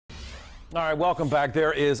All right, welcome back.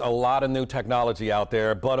 There is a lot of new technology out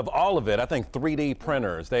there, but of all of it, I think 3D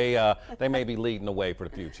printers, they may be leading the way for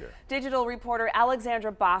the future. Digital reporter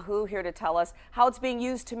Alexandra Bahu here to tell us how it's being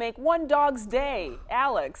used to make one dog's day.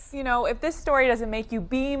 Alex. You know, if this story doesn't make you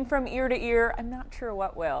beam from ear to ear, I'm not sure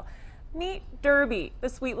what will. Meet Derby. The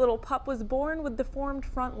sweet little pup was born with deformed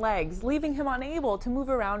front legs, leaving him unable to move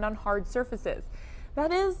around on hard surfaces.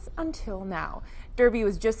 That is, until now. Derby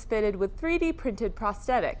was just fitted with 3D printed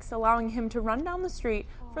prosthetics, allowing him to run down the street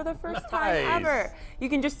for the first time ever. You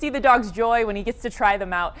can just see the dog's joy when he gets to try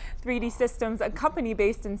them out. 3D Systems, a company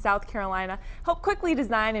based in South Carolina, helped quickly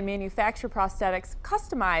design and manufacture prosthetics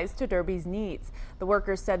customized to Derby's needs. The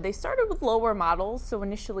workers said they started with lower models, so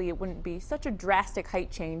initially it wouldn't be such a drastic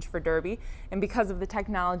height change for Derby. And because of the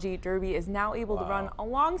technology, Derby is now able to run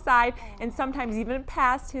alongside and sometimes even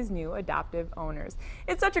past his new adoptive owners.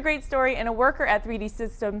 It's such a great story, and a worker at 3D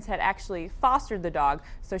Systems had actually fostered the dog,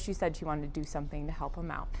 so she said she wanted to do something to help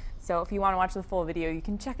him out. So if you want to watch the full video, you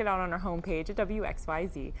can check it out on our homepage at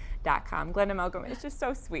WXYZ.com. Glenn Amalgam is just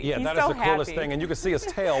so sweet. Yeah, he's that is so the coolest thing, and you can see his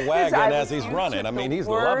tail wagging as he's running. I mean, he's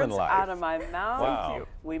loving life. Out of my mouth. Wow.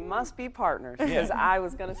 We must be partners, because I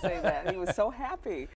was going to say that. He was so happy.